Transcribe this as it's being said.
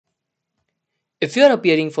If you are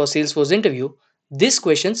appearing for Salesforce interview, these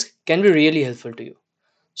questions can be really helpful to you.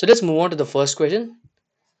 So let's move on to the first question.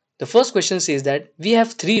 The first question says that we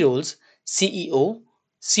have three roles: CEO,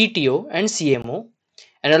 CTO, and CMO.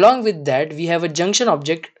 And along with that, we have a junction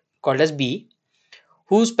object called as B,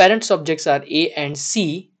 whose parent subjects are A and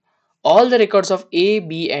C. All the records of A,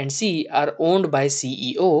 B, and C are owned by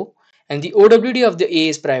CEO, and the OWD of the A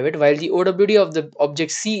is private, while the OWD of the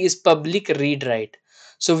object C is public read write.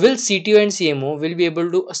 So will CTO and CMO will be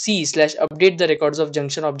able to see slash update the records of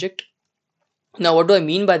junction object? Now, what do I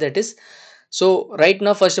mean by that is, so right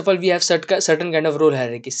now, first of all, we have certain kind of role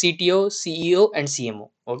hierarchy: CTO, CEO, and CMO.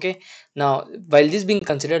 Okay. Now, while this being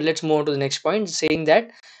considered, let's move on to the next point, saying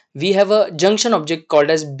that we have a junction object called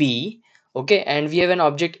as B. Okay, and we have an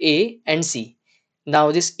object A and C.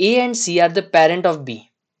 Now, this A and C are the parent of B.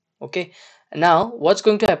 Okay. Now, what's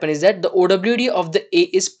going to happen is that the OWD of the A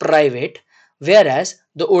is private, whereas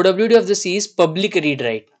the OWD of the C is public read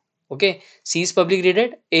write. Okay, C is public read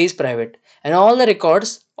write, A is private, and all the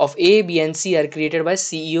records of A, B, and C are created by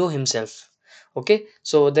CEO himself. Okay,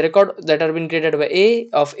 so the record that are been created by A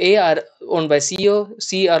are owned by CEO,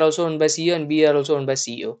 C are also owned by CEO, and B are also owned by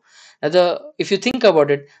CEO. Now, if you think about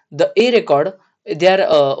it, the A record, their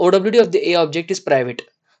OWD of the A object is private.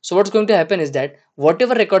 So what's going to happen is that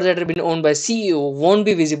whatever records that have been owned by CEO won't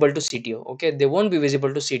be visible to CTO. Okay, they won't be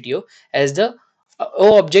visible to CTO, as the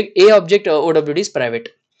A object OWD is private.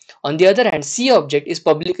 On the other hand, C object is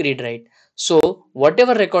public read write. So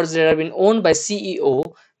whatever records that have been owned by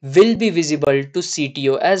CEO will be visible to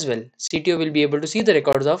CTO as well. CTO will be able to see the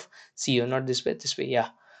records of CEO, not this way, this way. Yeah.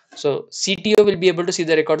 So CTO will be able to see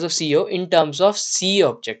the records of CEO in terms of C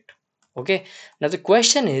object. Okay. Now the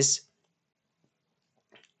question is,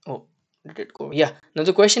 oh, did it go? Yeah. Now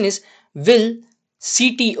the question is, will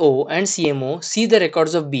CTO and CMO see the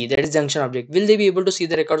records of B, that is junction object? Will they be able to see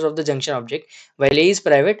the records of the junction object while A is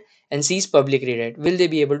private and C is public read? Will they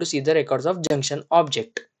be able to see the records of junction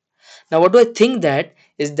object? Now, what do I think that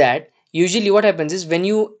is that usually what happens is when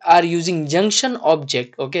you are using junction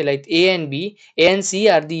object, okay, like A and B, A and C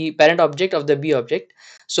are the parent object of the B object.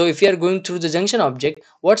 So if you are going through the junction object,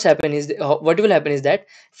 what will happen is that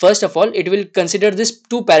first of all, it will consider this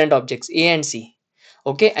two parent objects, A and C.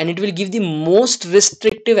 Okay, and it will give the most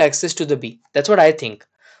restrictive access to the B. That's what I think.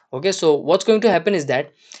 Okay, so what's going to happen is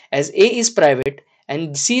that as A is private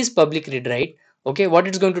and C is public read write, okay, what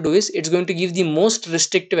it's going to do is it's going to give the most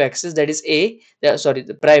restrictive access, that is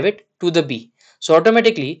the private, to the B. So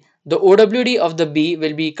automatically the OWD of the B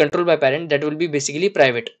will be controlled by parent, that will be basically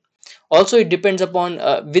private. Also it depends upon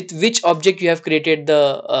with which object you have created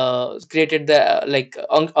the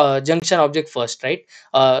junction object first, right?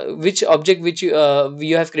 Which object which you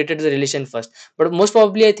have created the relation first. But most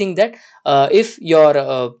probably I think that if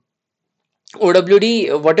your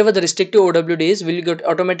OWD, whatever the restrictive OWD is, will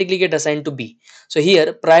automatically get assigned to B. So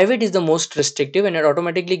here private is the most restrictive and it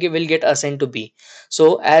automatically will get assigned to B.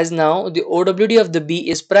 So as now the OWD of the B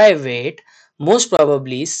is private, most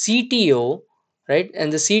probably CTO, right,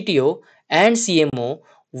 and the CTO and CMO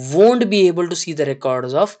won't be able to see the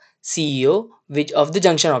records of CEO, which of the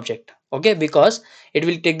junction object. Okay, because it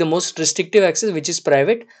will take the most restrictive access, which is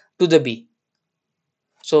private, to the B.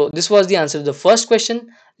 So this was the answer to the first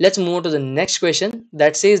question. Let's move on to the next question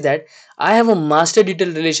that says that I have a master detail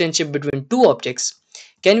relationship between two objects.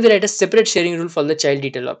 Can we write a separate sharing rule for the child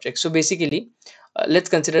detail object? So basically, let's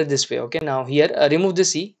consider it this way. Okay, now here remove the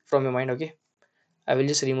C from your mind. Okay, I will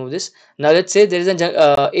just remove this. Now let's say there is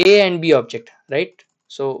a A and B object, right?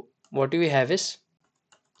 So what do we have is,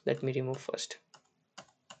 let me remove first.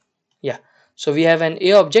 Yeah, so we have an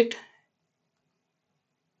A object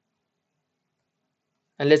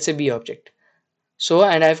and let's say B object. So,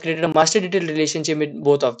 and I've created a master detail relationship with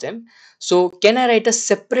both of them. So can I write a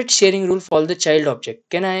separate sharing rule for the child object?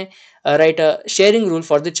 Can I write a sharing rule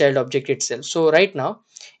for the child object itself? So right now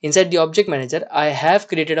inside the object manager, I have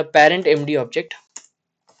created a parent MD object,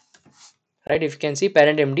 right? If you can see,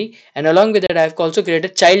 parent MD, and along with that I have also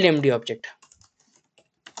created a child MD object.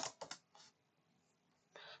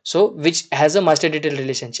 So which has a master detail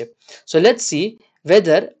relationship. So let's see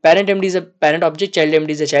whether parent MD is a parent object, child MD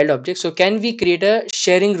is a child object. So can we create a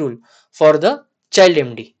sharing rule for the child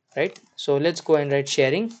MD, right? So let's go and write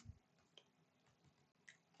sharing.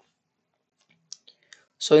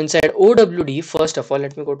 So inside OWD, first of all,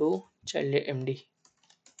 let me go to child MD.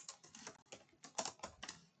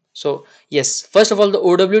 So yes, first of all, the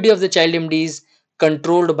OWD of the child MD is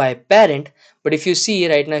controlled by parent. But if you see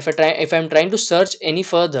right now, if I'm trying to search any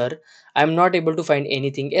further, I'm not able to find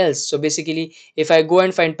anything else. So basically, if I go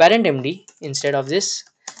and find parent MD instead of this,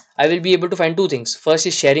 I will be able to find two things. First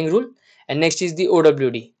is sharing rule and next is the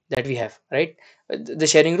OWD. that we have, right? The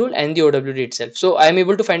sharing rule and the OWD itself. So I am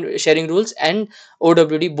able to find sharing rules and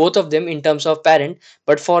OWD, both of them in terms of parent.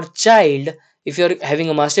 But for child, if you're having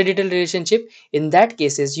a master detail relationship, in that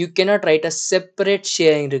cases you cannot write a separate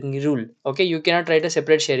sharing rule. Okay, you cannot write a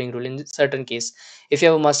separate sharing rule in certain case if you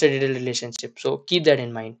have a master detail relationship. So keep that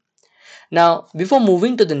in mind. Now, before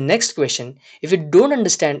moving to the next question, if you don't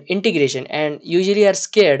understand integration and usually are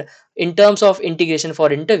scared in terms of integration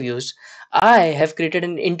for interviews, I have created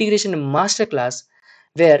an integration masterclass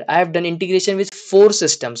where I have done integration with 4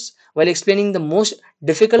 systems while explaining the most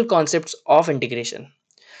difficult concepts of integration.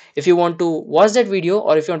 If you want to watch that video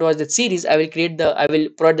or if you want to watch that series, I will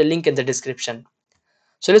provide the link in the description.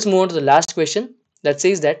 So let's move on to the last question that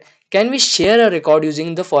says that can we share a record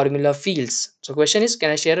using the formula fields? So question is, can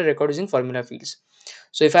I share a record using formula fields?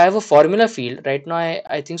 So if I have a formula field right now,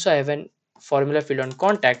 I think so I have an formula field on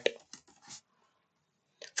contact.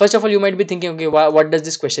 First of all, you might be thinking, okay, what does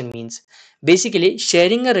this question means? Basically,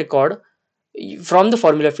 sharing a record from the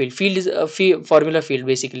formula field is a formula field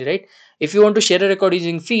basically, right? If you want to share a record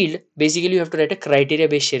using field, basically you have to write a criteria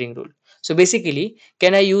based sharing rule. So basically,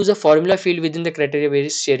 can I use a formula field within the criteria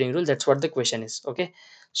based sharing rule? That's what the question is. Okay,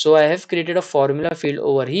 so I have created a formula field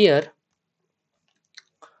over here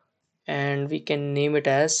and we can name it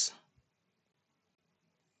as,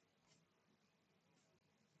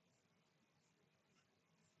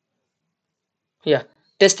 yeah,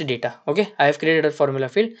 test data. Okay, I have created a formula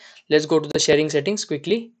field. Let's go to the sharing settings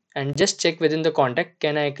quickly and just check within the contact,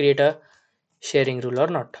 can I create a sharing rule or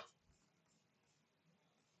not?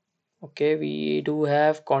 Okay, we do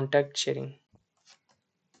have contact sharing.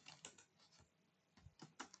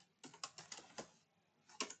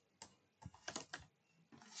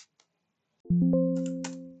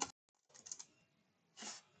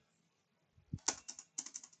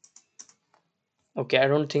 Okay, I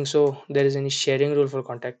don't think so there is any sharing rule for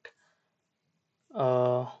contact.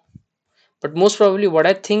 uh, but most probably what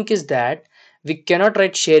I think is that we cannot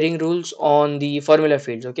write sharing rules on the formula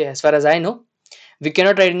fields. Okay, as far as I know, we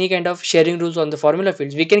cannot write any kind of sharing rules on the formula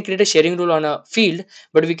fields. We can create a sharing rule on a field,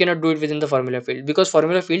 but we cannot do it within the formula field because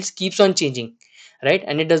formula fields keeps on changing, right?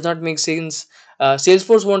 And it does not make sense.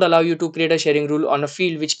 Salesforce won't allow you to create a sharing rule on a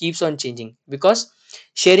field which keeps on changing because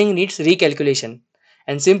sharing needs recalculation.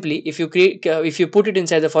 And simply, if you create if you put it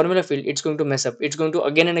inside the formula field, it's going to mess up. It's going to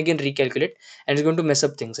again and again recalculate, and it's going to mess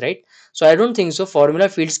up things, right? So I don't think so formula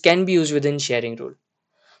fields can be used within sharing rule.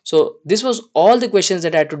 So this was all the questions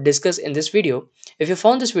that I had to discuss in this video. If you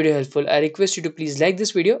found this video helpful, I request you to please like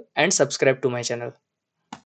this video and subscribe to my channel.